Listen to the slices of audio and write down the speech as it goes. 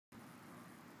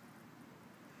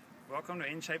Welcome to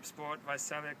In Shape Sport,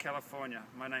 Visalia, California.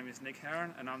 My name is Nick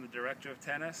Heron and I'm the Director of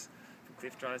Tennis for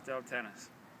Cliff Drysdale Tennis.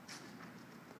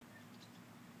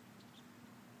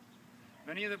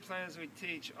 Many of the players we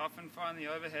teach often find the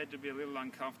overhead to be a little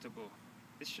uncomfortable.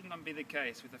 This should not be the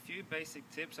case. With a few basic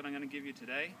tips that I'm going to give you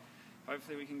today,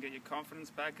 hopefully we can get your confidence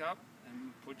back up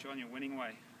and put you on your winning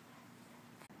way.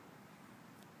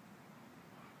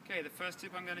 Okay, the first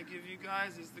tip I'm going to give you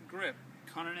guys is the grip.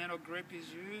 Continental grip is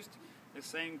used, the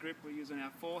same grip we use on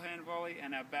our forehand volley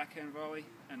and our backhand volley,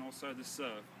 and also the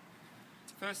serve.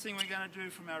 First thing we're going to do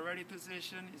from our ready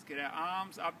position is get our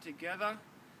arms up together.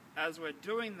 As we're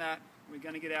doing that, we're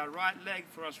going to get our right leg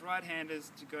for us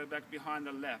right-handers to go back behind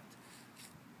the left.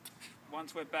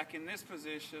 Once we're back in this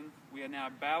position, we are now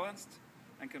balanced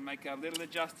and can make our little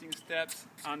adjusting steps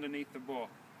underneath the ball.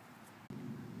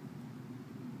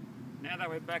 Now that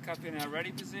we're back up in our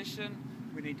ready position,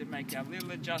 we need to make our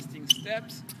little adjusting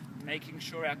steps, making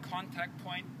sure our contact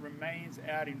point remains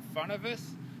out in front of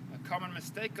us. A common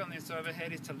mistake on this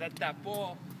overhead is to let that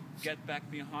ball get back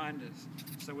behind us.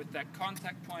 So with that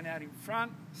contact point out in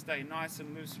front, stay nice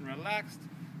and loose and relaxed,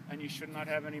 and you should not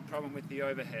have any problem with the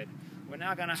overhead. We're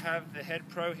now going to have the head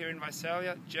pro here in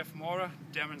Visalia, Geoff Mora,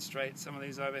 demonstrate some of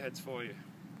these overheads for you.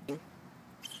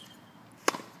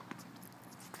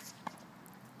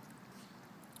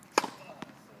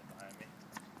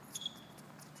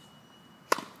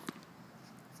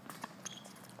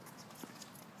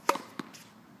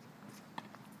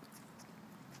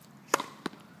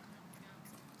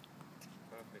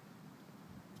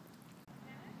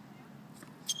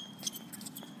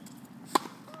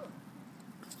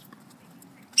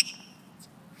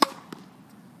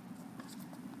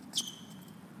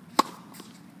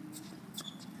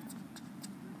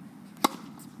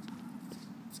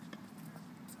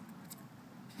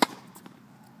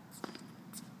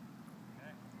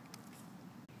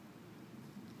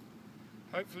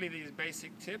 Hopefully these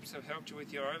basic tips have helped you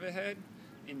with your overhead.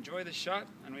 Enjoy the shot,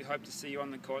 and we hope to see you on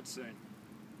the court soon.